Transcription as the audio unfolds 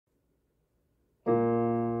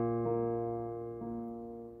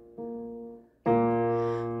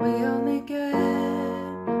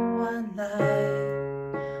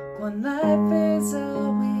One life is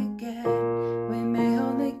all we get. We may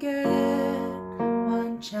only get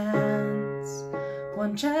one chance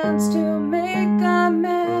to make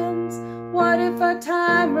amends. What if our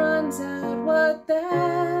time runs out? What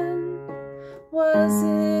then? Was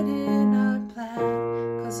it in our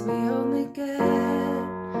plan? 'Cause we only get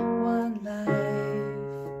one life.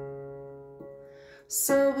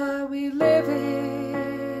 So are we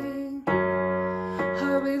living?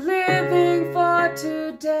 Are we living for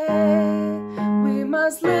today? We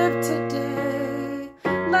must live today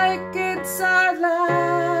like it's our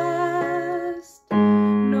last.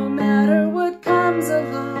 No matter what comes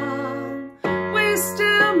along, we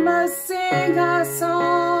still must sing our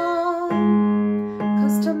song.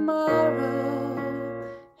 'Cause tomorrow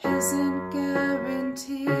isn't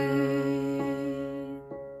guaranteed.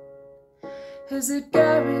 Is it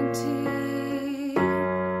guaranteed?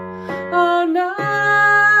 Oh no.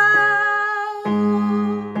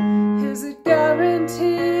 Is it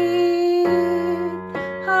guaranteed?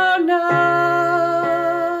 Oh no.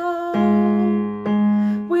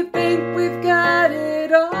 We think we've got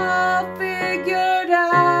it all figured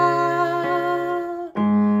out.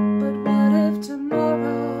 But what if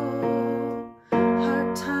tomorrow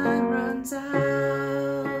our time runs out?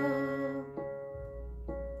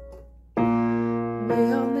 We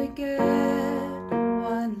only get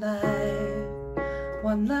one life.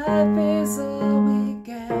 One life is all we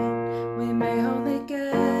get. We may only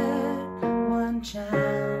get one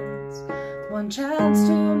chance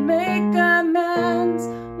to make amends.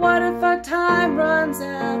 What if our time runs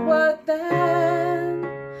out? What then?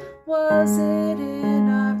 Was it in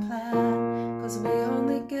our plan? 'Cause we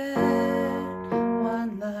only get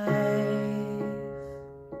one life.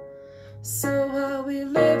 So are we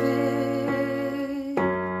living?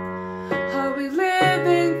 Are we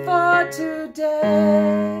living for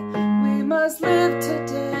today? We must live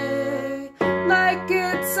today like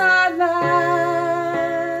it's our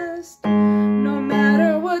last. No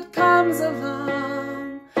matter what comes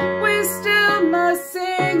along, we still must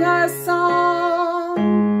sing our song.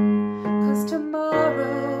 'Cause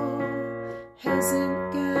tomorrow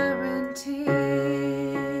isn't guaranteed.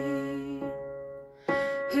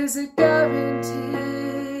 Is it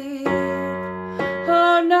guaranteed?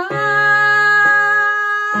 Oh no.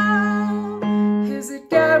 Is it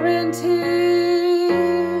guaranteed?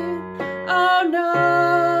 Oh no.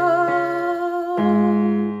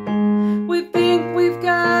 We think we've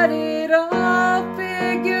got it all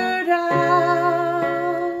figured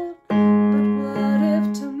out. But what if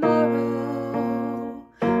tomorrow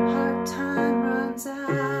our time runs out?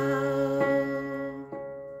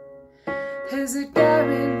 Is it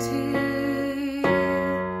guaranteed?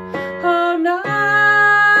 Oh no.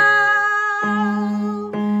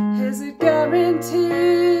 Is it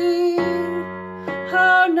guaranteed?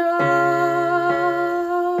 Oh no.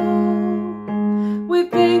 We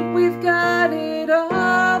think we've got it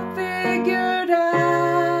all figured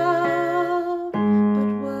out.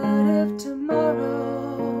 But what if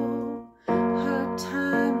tomorrow our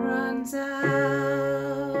time runs out?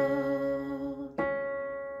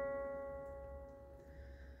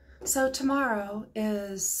 So tomorrow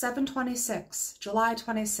is 7/26, July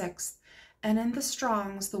 26th, and in the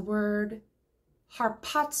Strongs, the word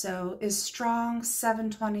harpazo is strong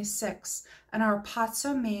 726, and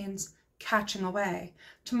harpazo means catching away.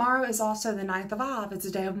 Tomorrow is also the 9th of Av. It's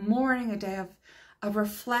a day of mourning, a day of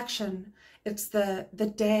reflection. It's the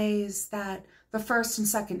days that the first and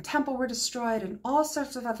second temple were destroyed and all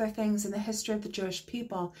sorts of other things in the history of the Jewish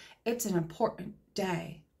people. It's an important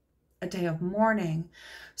day, a day of mourning.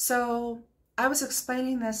 So I was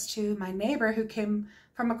explaining this to my neighbor who came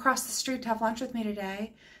from across the street to have lunch with me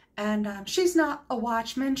today. And she's not a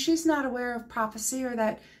watchman. She's not aware of prophecy or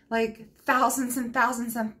that like thousands and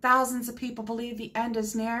thousands and thousands of people believe the end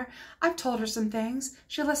is near. I've told her some things.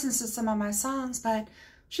 She listens to some of my songs, but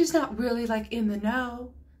she's not really like in the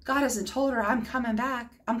know. God hasn't told her, I'm coming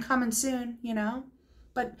back. I'm coming soon, you know.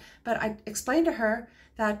 But I explained to her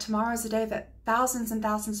that tomorrow is the day that thousands and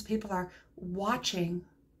thousands of people are watching.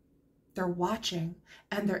 They're watching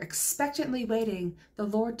and they're expectantly waiting the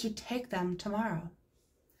Lord to take them tomorrow.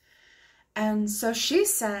 And so she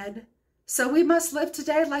said, so we must live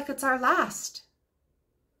today like it's our last.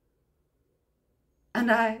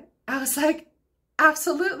 And I was like,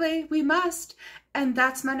 absolutely, we must. And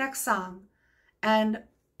that's my next song. And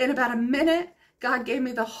in about a minute, God gave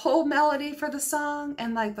me the whole melody for the song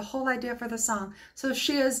and like the whole idea for the song. So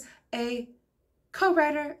she is a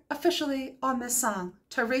co-writer officially on this song,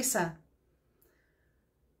 Teresa.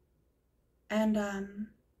 And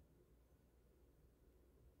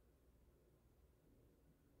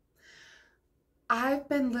I've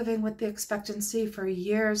been living with the expectancy for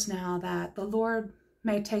years now that the Lord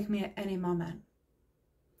may take me at any moment.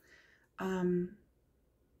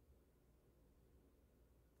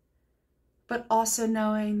 But also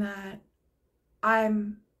knowing that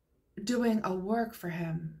I'm doing a work for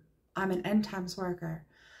him. I'm an end times worker.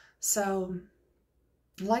 So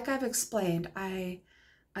like I've explained, I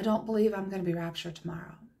don't believe I'm going to be raptured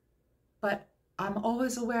tomorrow. But I'm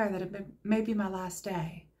always aware that it may be my last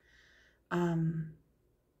day.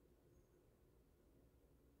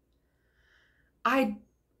 I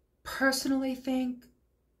personally think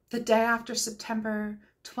the day after September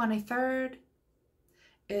 23rd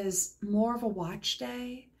is more of a watch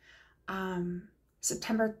day.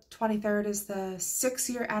 September 23rd is the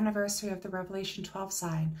 6-year anniversary of the Revelation 12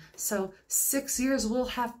 sign. So 6 years will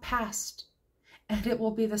have passed, and it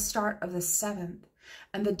will be the start of the 7th.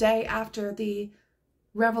 And the day after the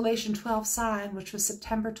Revelation 12 sign, which was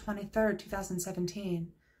September 23rd,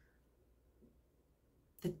 2017,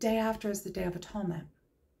 the day after is the Day of Atonement.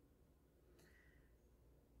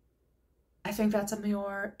 I think that's a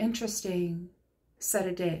more interesting set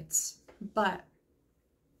of dates, but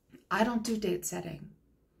I don't do date setting.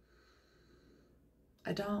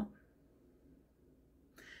 I don't.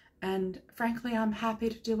 And frankly, I'm happy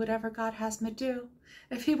to do whatever God has me do.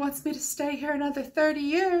 If he wants me to stay here another 30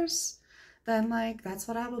 years, then like, that's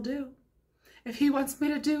what I will do. If he wants me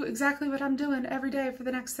to do exactly what I'm doing every day for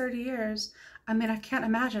the next 30 years, I mean, I can't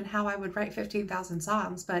imagine how I would write 15,000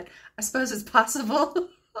 songs, but I suppose it's possible.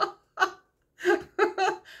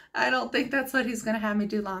 I don't think that's what he's going to have me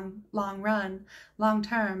do long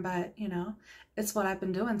term, but you know, it's what I've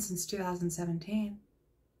been doing since 2017.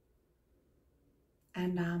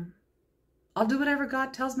 And I'll do whatever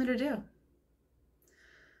God tells me to do.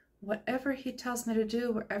 Whatever he tells me to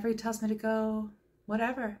do, wherever he tells me to go,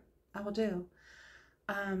 whatever, I will do.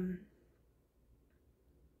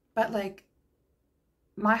 But like,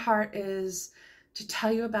 my heart is to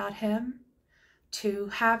tell you about him, to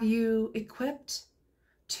have you equipped,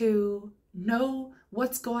 to know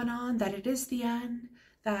what's going on, that it is the end,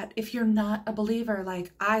 that if you're not a believer,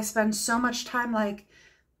 like I spend so much time like,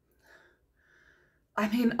 I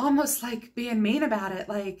mean, almost like being mean about it.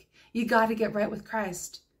 Like, you got to get right with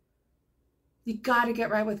Christ. You got to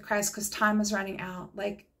get right with Christ because time is running out.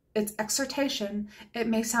 Like, it's exhortation. It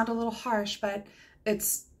may sound a little harsh, but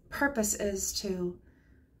its purpose is to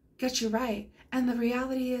get you right. And the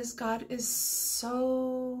reality is God is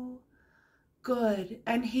so good,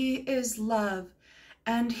 and he is love,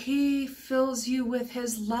 and he fills you with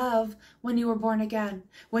his love when you were born again.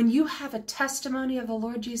 When you have a testimony of the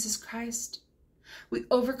Lord Jesus Christ, we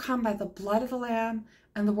overcome by the blood of the Lamb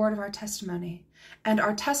and the word of our testimony. And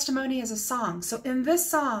our testimony is a song. So in this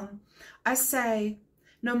song, I say,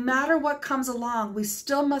 no matter what comes along, we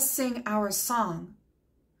still must sing our song.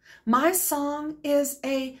 My song is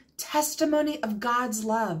a testimony of God's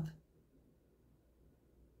love.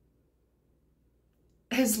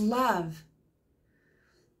 His love.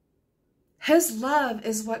 His love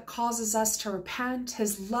is what causes us to repent.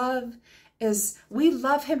 His love is, we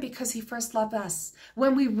love him because he first loved us.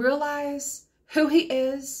 When we realize who he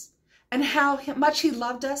is and how much he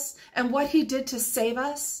loved us and what he did to save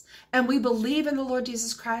us, and we believe in the Lord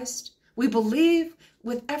Jesus Christ, we believe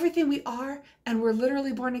with everything we are, and we're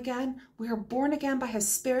literally born again. We are born again by his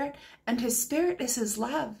Spirit, and his Spirit is his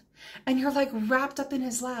love. And you're like wrapped up in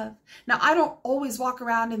his love. Now, I don't always walk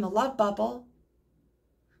around in the love bubble,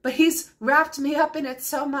 but he's wrapped me up in it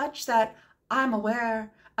so much that I'm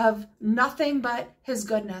aware of nothing but his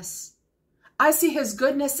goodness. I see his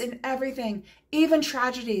goodness in everything, even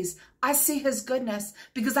tragedies. I see his goodness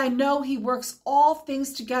because I know he works all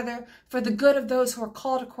things together for the good of those who are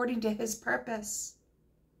called according to his purpose.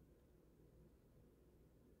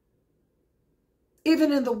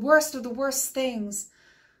 Even in the worst of the worst things,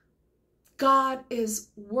 God is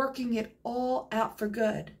working it all out for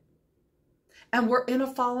good. And we're in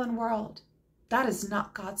a fallen world. That is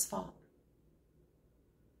not God's fault.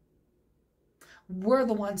 We're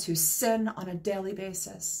the ones who sin on a daily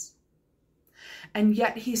basis. And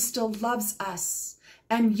yet he still loves us.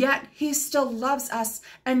 And yet he still loves us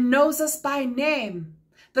and knows us by name.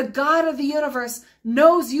 The God of the universe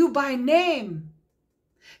knows you by name.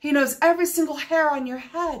 He knows every single hair on your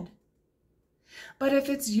head. But if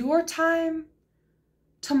it's your time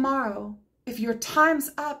tomorrow, if your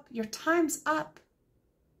time's up, your time's up.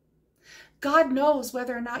 God knows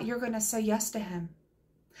whether or not you're going to say yes to him.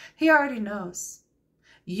 He already knows.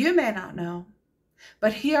 You may not know,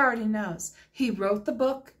 but he already knows. He wrote the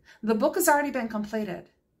book. The book has already been completed.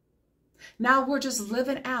 Now we're just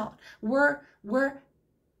living out. We're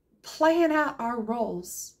playing out our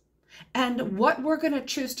roles. And what we're going to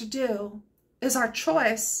choose to do is our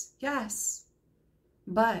choice, yes.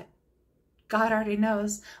 But God already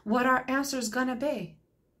knows what our answer is going to be.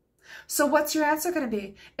 So what's your answer going to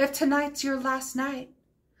be? If tonight's your last night,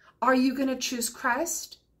 are you going to choose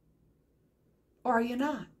Christ or are you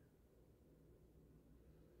not?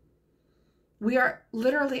 We are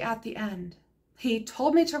literally at the end. He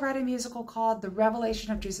told me to write a musical called The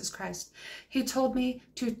Revelation of Jesus Christ. He told me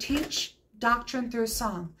to teach doctrine through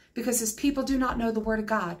song because his people do not know the word of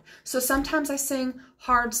God. So sometimes I sing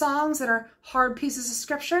hard songs that are hard pieces of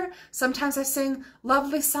scripture. Sometimes I sing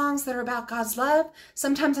lovely songs that are about God's love.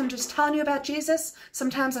 Sometimes I'm just telling you about Jesus.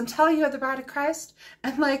 Sometimes I'm telling you of the bride of Christ.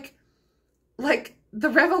 And like the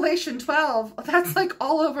Revelation 12, that's like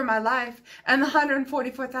all over my life. And the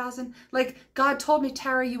 144,000, like God told me,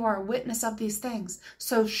 Tara, you are a witness of these things.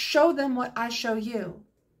 So show them what I show you.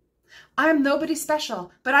 I am nobody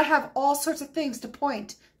special, but I have all sorts of things to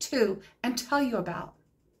point to and tell you about.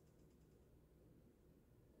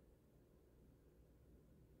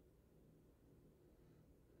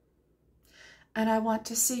 And I want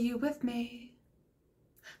to see you with me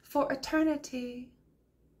for eternity.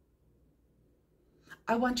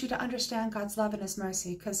 I want you to understand God's love and his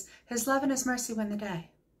mercy, because his love and his mercy win the day.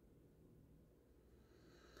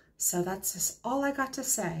 So that's just all I got to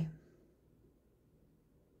say.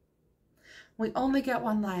 We only get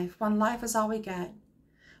one life. One life is all we get.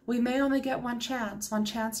 We may only get one chance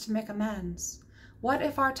to make amends. What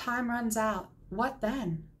if our time runs out? What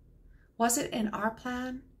then? Was it in our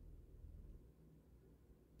plan?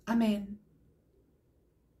 I mean,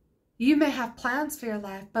 you may have plans for your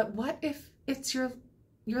life, but what if it's your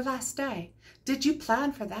last day? Did you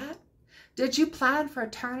plan for that? Did you plan for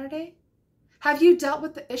eternity? Have you dealt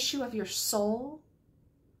with the issue of your soul?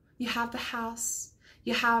 You have the house,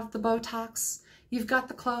 you have the Botox, you've got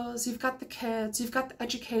the clothes, you've got the kids, you've got the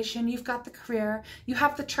education, you've got the career, you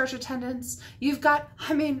have the church attendance, you've got,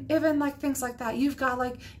 I mean, even like things like that. You've got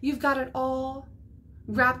it all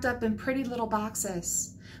wrapped up in pretty little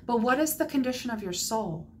boxes. But what is the condition of your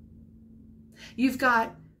soul? You've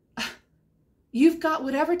got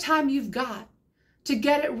whatever time you've got to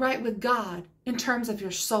get it right with God in terms of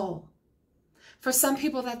your soul. For some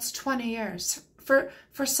people, that's 20 years. For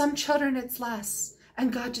some children, it's less,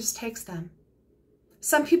 and God just takes them.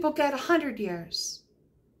 Some people get 100 years.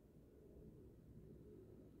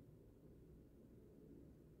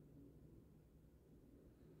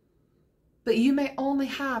 But you may only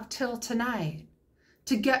have till tonight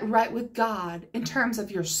to get right with God in terms of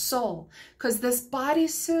your soul. Because this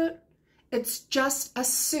bodysuit, it's just a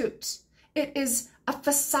suit. It is a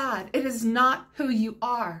facade. It is not who you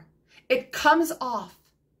are. It comes off.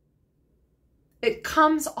 It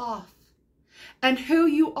comes off. And who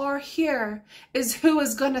you are here is who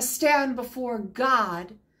is going to stand before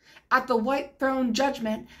God at the white throne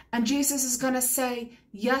judgment. And Jesus is going to say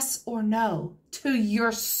yes or no to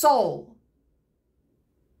your soul.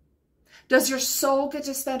 Does your soul get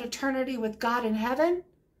to spend eternity with God in heaven?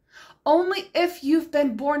 Only if you've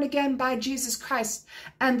been born again by Jesus Christ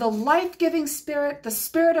and the life-giving Spirit, the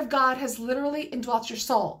Spirit of God, has literally indwelt your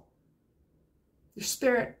soul. Your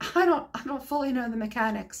spirit, I don't fully know the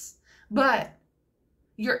mechanics, but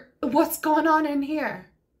what's going on in here?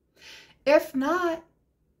 If not,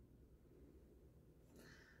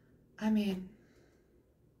 I mean,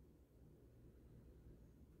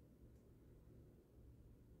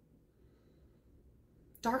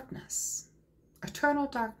 darkness, eternal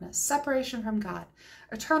darkness, separation from God,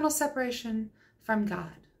 eternal separation from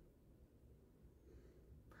God,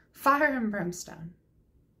 fire and brimstone.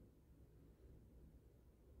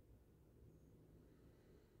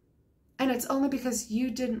 And it's only because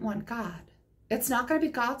you didn't want God. It's not going to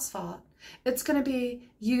be God's fault. It's going to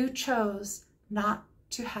be you chose not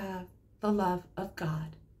to have the love of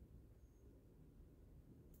God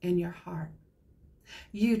in your heart.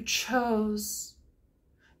 You chose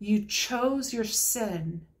your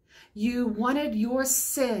sin. You wanted your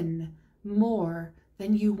sin more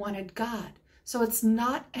than you wanted God. So it's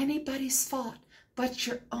not anybody's fault but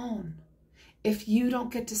your own if you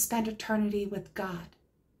don't get to spend eternity with God.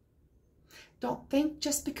 Don't think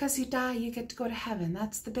just because you die, you get to go to heaven.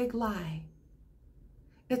 That's the big lie.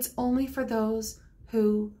 It's only for those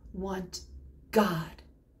who want God.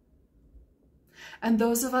 And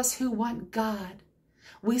those of us who want God,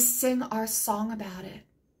 we sing our song about it.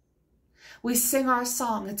 We sing our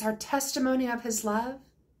song. It's our testimony of his love.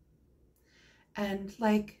 And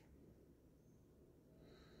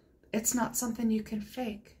it's not something you can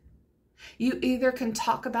fake. You either can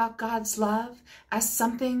talk about God's love as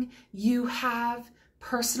something you have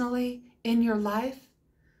personally in your life,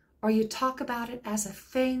 or you talk about it as a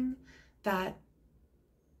thing that,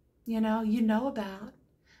 you know about,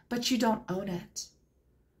 but you don't own it.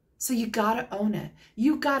 So you gotta own it.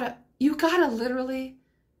 You gotta literally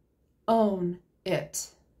own it.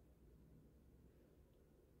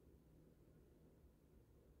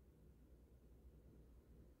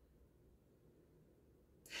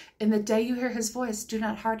 In the day you hear his voice, do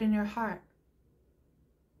not harden your heart.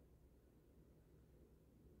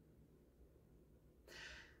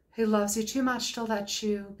 He loves you too much to let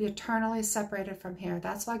you be eternally separated from here.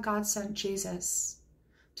 That's why God sent Jesus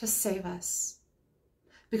to save us.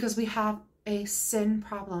 Because we have a sin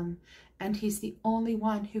problem, and he's the only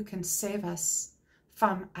one who can save us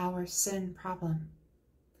from our sin problem.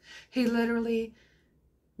 He literally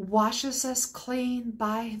washes us clean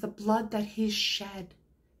by the blood that he shed.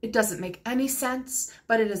 It doesn't make any sense,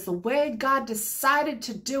 but it is the way God decided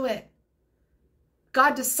to do it.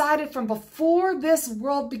 God decided from before this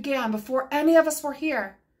world began, before any of us were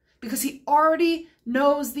here, because he already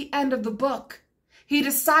knows the end of the book. He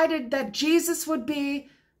decided that Jesus would be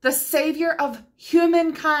the savior of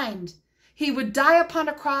humankind. He would die upon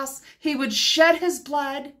a cross. He would shed his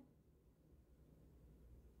blood.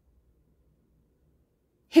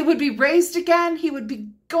 He would be raised again. He would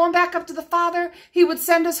be going back up to the Father. He would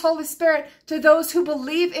send his Holy Spirit to those who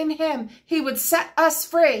believe in him. He would set us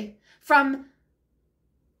free from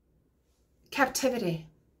captivity.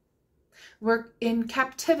 We're in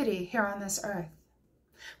captivity here on this earth.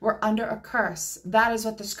 We're under a curse. That is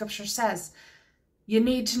what the scripture says. You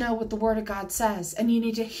need to know what the word of God says, and you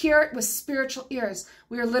need to hear it with spiritual ears.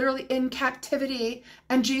 We are literally in captivity,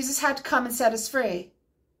 and Jesus had to come and set us free.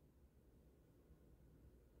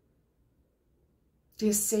 Do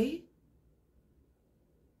you see?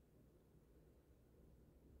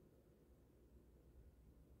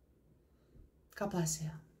 God bless you.